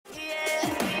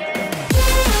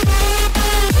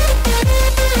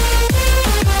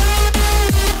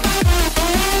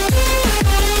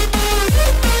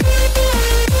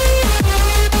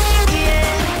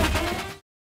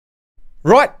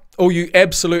Right, all you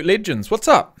absolute legends, what's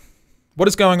up? What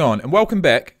is going on? And welcome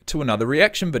back to another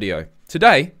reaction video.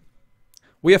 Today,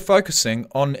 we are focusing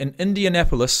on an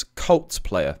Indianapolis Colts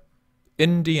player.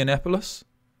 Indianapolis?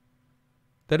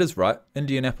 That is right,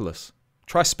 Indianapolis.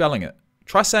 Try spelling it.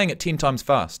 Try saying it 10 times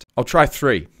fast. I'll try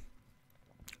 3.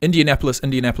 Indianapolis,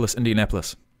 Indianapolis,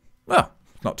 Indianapolis. Well,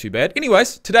 not too bad.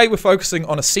 Anyways, today we're focusing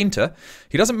on a centre.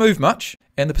 He doesn't move much,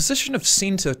 and the position of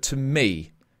centre to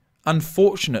me,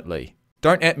 unfortunately,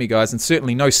 don't at me guys, and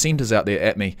certainly no centres out there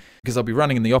at me, because I'll be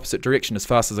running in the opposite direction as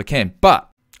fast as I can. But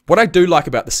what I do like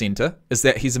about the centre is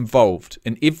that he's involved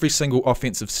in every single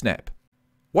offensive snap.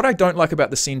 What I don't like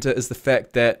about the centre is the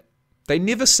fact that they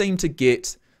never seem to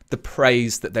get the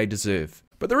praise that they deserve.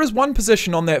 But there is one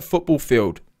position on that football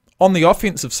field, on the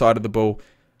offensive side of the ball,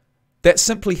 that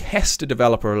simply has to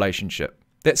develop a relationship,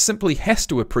 that simply has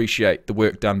to appreciate the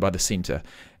work done by the centre,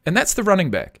 and that's the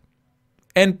running back.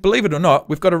 And believe it or not,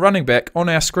 we've got a running back on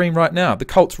our screen right now, the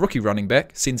Colts rookie running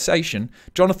back, sensation,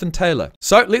 Jonathan Taylor.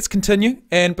 So let's continue,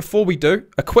 and before we do,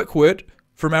 a quick word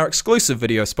from our exclusive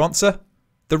video sponsor,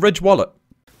 the Ridge Wallet.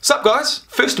 Sup guys,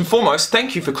 first and foremost,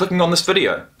 thank you for clicking on this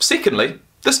video. Secondly,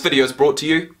 this video is brought to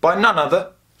you by none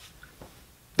other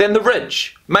than the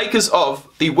Ridge, makers of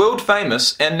the world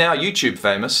famous and now YouTube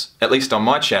famous, at least on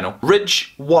my channel,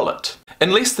 Ridge Wallet.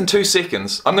 In less than 2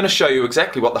 seconds, I'm going to show you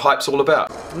exactly what the hype's all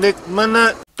about.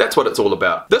 That's what it's all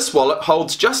about. This wallet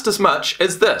holds just as much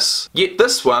as this, yet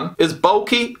this one is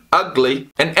bulky, ugly,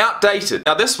 and outdated.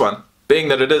 Now this one, being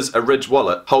that it is a Ridge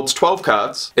wallet, holds 12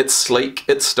 cards, it's sleek,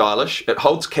 it's stylish, it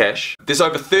holds cash. There's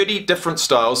over 30 different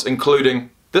styles,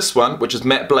 including this one, which is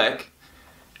matte black,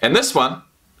 and this one,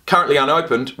 currently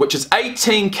unopened, which is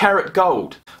 18 karat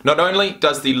gold. Not only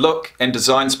does the look and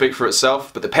design speak for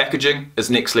itself, but the packaging is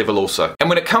next level also. And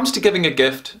when it comes to giving a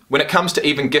gift, when it comes to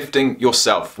even gifting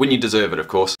yourself, when you deserve it of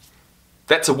course,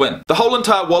 that's a win. The whole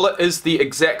entire wallet is the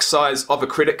exact size of a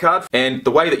credit card, and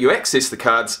the way that you access the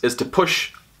cards is to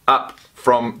push up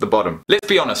from the bottom. Let's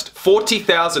be honest,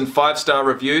 40,000 5-star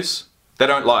reviews, they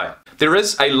don't lie. There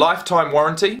is a lifetime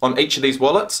warranty on each of these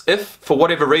wallets. If, for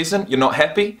whatever reason, you're not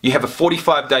happy, you have a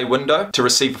 45-day window to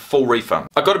receive a full refund.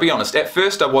 I've got to be honest, at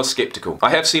first I was skeptical. I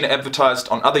have seen it advertised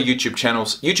on other YouTube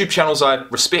channels I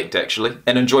respect actually,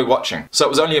 and enjoy watching. So it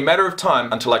was only a matter of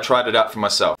time until I tried it out for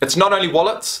myself. It's not only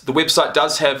wallets, the website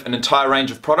does have an entire range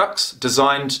of products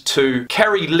designed to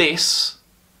carry less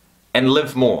and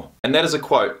live more. And that is a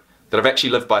quote that I've actually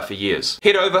lived by for years.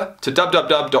 Head over to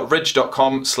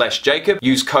www.ridge.com/Jacob,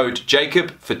 use code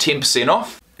JACOB for 10%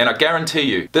 off, and I guarantee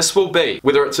you, this will be,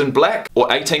 whether it's in black or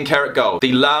 18 karat gold,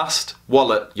 the last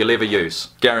wallet you'll ever use.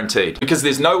 Guaranteed. Because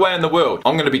there's no way in the world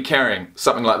I'm going to be carrying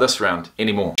something like this around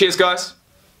anymore. Cheers guys,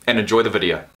 and enjoy the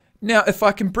video. Now, if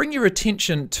I can bring your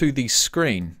attention to the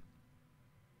screen,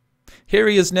 here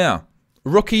he is now.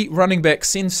 Rookie running back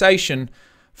sensation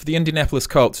for the Indianapolis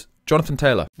Colts, Jonathan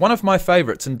Taylor. One of my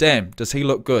favourites, and damn, does he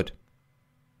look good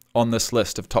on this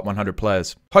list of top 100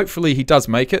 players. Hopefully he does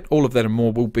make it. All of that and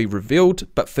more will be revealed.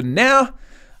 But for now,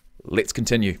 let's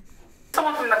continue.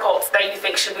 Someone from the Colts that you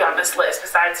think should be on this list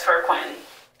besides for Quinn?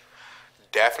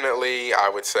 Definitely, I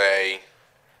would say,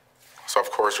 so of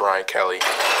course, Ryan Kelly.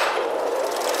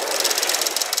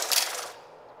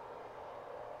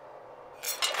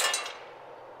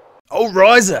 Oh,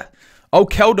 Riser. Oh,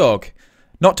 Keldog.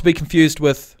 Not to be confused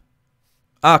with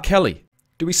R. Kelly.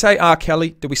 Do we say R.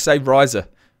 Kelly? Do we say Riser?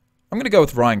 I'm going to go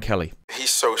with Ryan Kelly. He's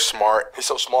so smart. He's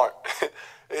so smart.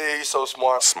 He's so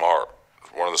smart. Smart.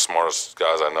 One of the smartest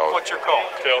guys I know. What's your call?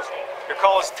 Tails. Your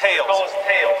call is tails.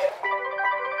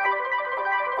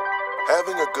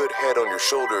 Having a good head on your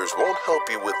shoulders won't help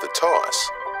you with the toss,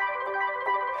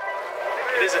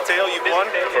 It is a tail, you won.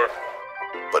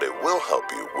 but it will help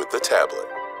you with the tablet.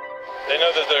 They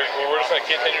know that we're just going to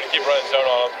continue to keep running zone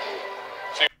on them.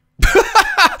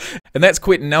 And that's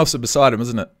Quentin Nelson beside him,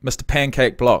 isn't it? Mr.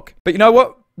 Pancake Block. But you know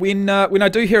what? When I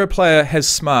do hear a player has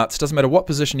smarts, doesn't matter what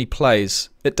position he plays,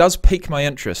 it does pique my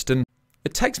interest. And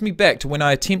it takes me back to when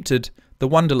I attempted the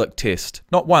Wonderlic test.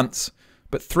 Not once,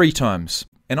 but 3 times.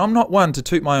 And I'm not one to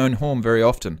toot my own horn very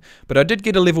often, but I did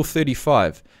get a level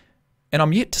 35. And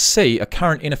I'm yet to see a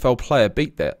current NFL player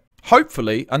beat that.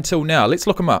 Hopefully, until now. Let's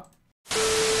look him up.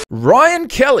 Ryan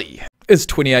Kelly is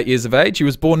 28 years of age. He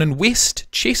was born in West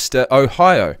Chester,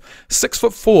 Ohio.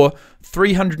 6'4",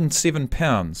 307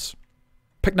 pounds.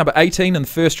 Pick number 18 in the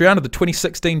first round of the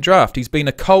 2016 draft. He's been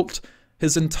a Colt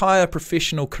his entire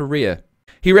professional career.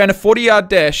 He ran a 40-yard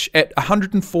dash at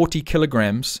 140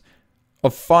 kilograms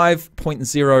of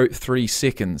 5.03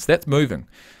 seconds. That's moving.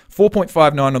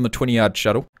 4.59 on the 20-yard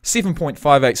shuttle.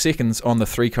 7.58 seconds on the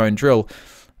 3-cone drill.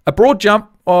 A broad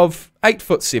jump of 8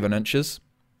 foot 7 inches.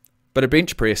 but a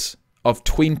bench press of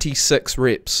 26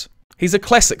 reps. He's a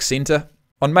classic centre.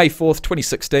 On May 4th,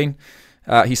 2016,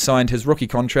 he signed his rookie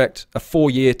contract, a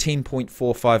 4-year,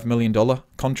 $10.45 million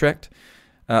contract.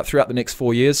 Throughout the next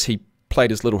 4 years, he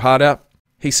played his little heart out.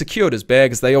 He secured his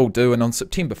bag, as they all do, and on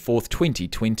September 4th,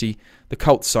 2020, the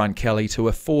Colts signed Kelly to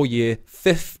a 4-year,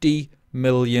 $50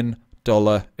 million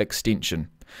extension,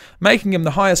 making him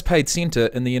the highest paid centre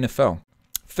in the NFL.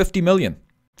 $50 million.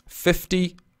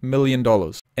 $50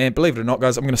 million. And believe it or not,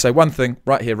 guys, I'm going to say one thing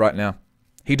right here, right now.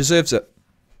 He deserves it.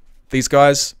 These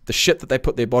guys, the shit that they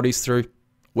put their bodies through,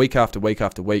 week after week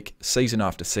after week, season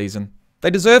after season, they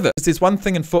deserve it. There's one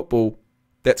thing in football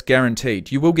that's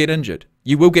guaranteed. You will get injured.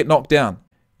 You will get knocked down.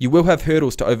 You will have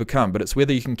hurdles to overcome, but it's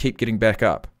whether you can keep getting back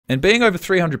up. And being over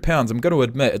 300 pounds, I'm going to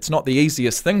admit, it's not the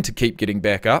easiest thing to keep getting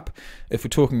back up, if we're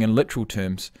talking in literal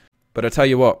terms. But I tell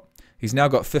you what, he's now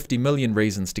got 50 million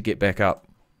reasons to get back up.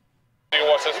 You can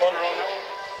watch this one.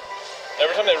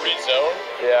 Every time they read zone,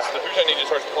 the boot technique just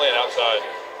starts playing outside.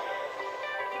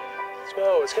 Let's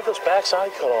go. Let's get those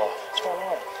backside cut off. What's going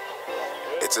on?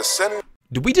 It's a center's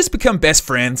Did we just become best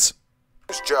friends?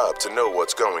 job to know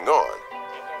what's going on.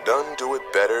 None do it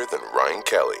better than Ryan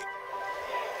Kelly.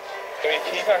 I mean,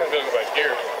 he's not going to be able to go back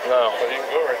here. No. But he can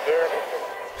go right there.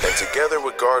 And together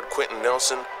with guard Quentin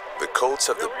Nelson, the Colts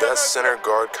have the best center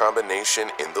guard combination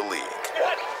in the league.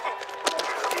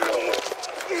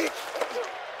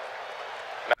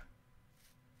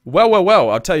 Well,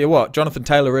 I'll tell you what, Jonathan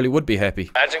Taylor really would be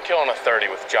happy. Imagine killing a 30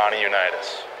 with Johnny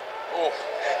Unitas.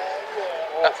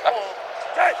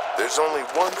 There's only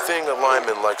one thing a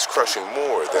lineman likes crushing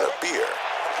more than a beer.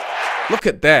 Look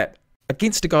at that.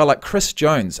 Against a guy like Chris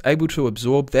Jones, able to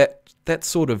absorb that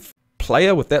sort of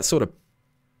player with that sort of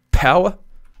power.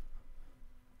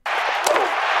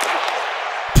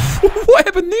 What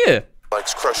happened there?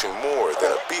 Likes crushing more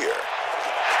than a beer.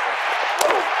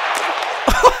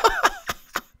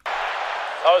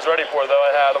 I was ready for it, though.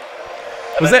 I had him.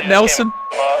 And Was then that he just Nelson?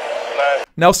 No.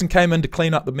 Nelson came in to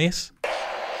clean up the mess.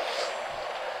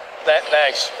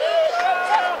 Thanks.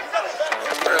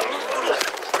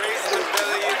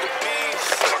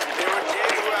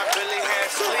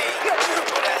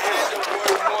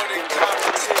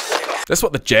 That's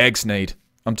what the Jags need,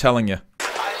 I'm telling you.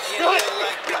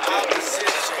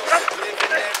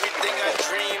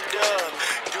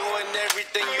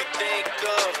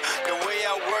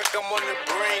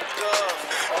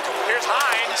 Here's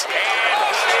Hines, and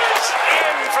he is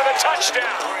in for the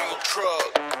touchdown.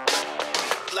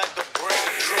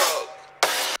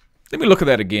 Let me look at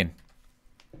that again.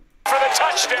 For the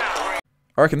touchdown.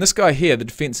 I reckon this guy here, the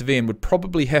defensive end, would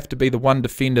probably have to be the one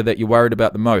defender that you're worried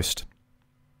about the most.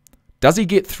 Does he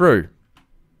get through?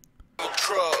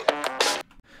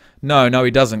 No,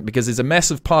 he doesn't, because there's a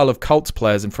massive pile of Colts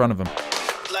players in front of him.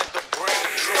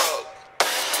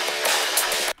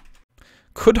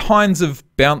 Could Hines have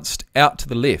bounced out to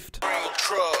the left?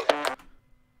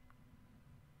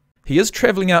 He is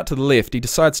travelling out to the left. He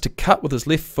decides to cut with his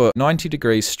left foot 90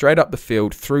 degrees straight up the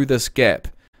field through this gap.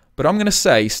 But I'm going to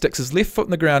say he sticks his left foot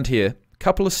in the ground here,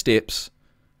 couple of steps,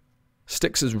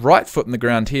 sticks his right foot in the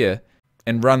ground here,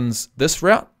 and runs this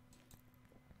route.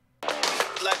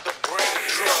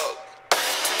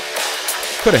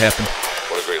 Could have happened.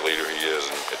 What a great leader he is,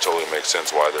 and it totally makes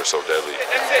sense why they're so deadly.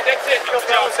 That's it. Go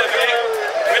down 7-8.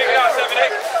 Ready to go out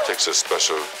 7-8. It takes a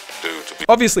special dude to be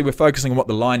Obviously, we're focusing on what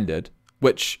the line did,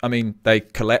 which, I mean, they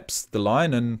collapsed the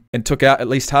line and took out at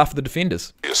least half of the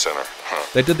defenders. a center.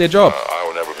 They did their job. I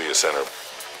will never be a center.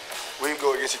 We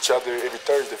go against each other every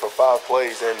Thursday for 5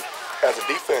 plays, and as a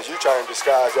defense, you're trying to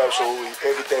disguise absolutely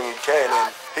everything you can,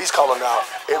 and he's calling out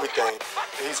everything.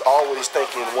 He's always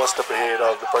thinking one step ahead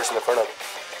of the person in front of him.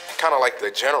 Kind of like the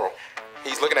general.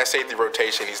 He's looking at safety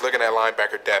rotation. He's looking at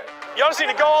linebacker depth. You just need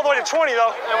to go all the way to 20,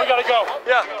 though, and we got to go.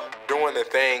 Yeah. Doing the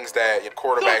things that your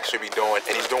quarterback should be doing,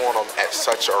 and he's doing them at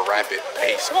such a rapid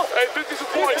pace.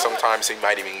 Sometimes he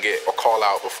might even get a call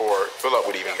out before Phillip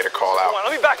would even get a call out.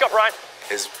 Let me back up, Ryan.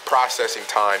 His processing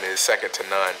time is second to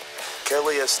none.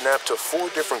 Kelly has snapped to 4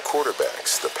 different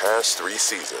quarterbacks the past 3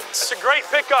 seasons. It's a great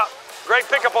pickup. Great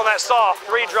pickup on that saw.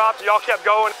 3 drops, y'all kept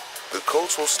going. The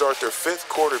Colts will start their 5th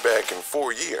quarterback in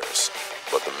 4 years,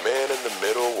 but the man in the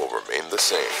middle will remain the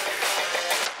same.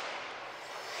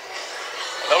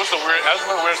 That was one of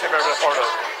the weirdest things I've ever been a part of.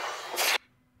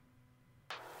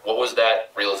 What was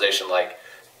that realization like?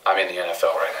 I'm in the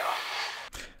NFL right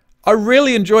now. I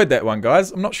really enjoyed that one,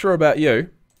 guys. I'm not sure about you,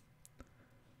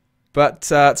 but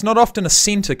it's not often a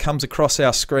centre comes across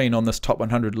our screen on this top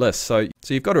 100 list, so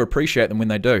you've got to appreciate them when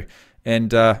they do.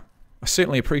 And I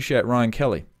certainly appreciate Ryan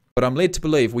Kelly. But I'm led to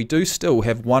believe we do still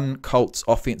have one Colts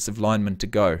offensive lineman to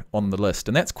go on the list,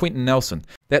 and that's Quentin Nelson.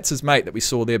 That's his mate that we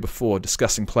saw there before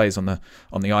discussing plays on the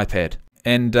iPad.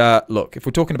 And look, if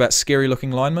we're talking about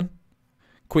scary-looking linemen,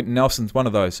 Quentin Nelson's one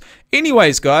of those.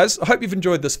 Anyways, guys, I hope you've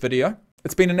enjoyed this video.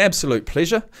 It's been an absolute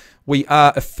pleasure. We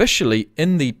are officially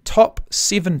in the top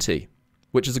 70,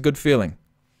 which is a good feeling.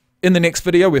 In the next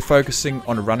video, we're focusing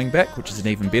on a running back, which is an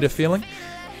even better feeling.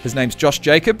 His name's Josh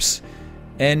Jacobs,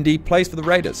 and he plays for the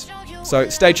Raiders. So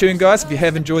stay tuned, guys. If you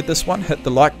have enjoyed this one, hit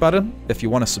the like button. If you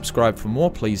want to subscribe for more,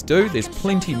 please do. There's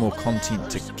plenty more content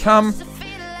to come.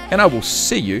 And I will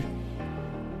see you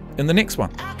in the next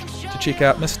one to check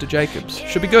out Mr. Jacobs.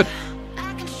 Should be good.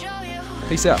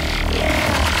 Peace out.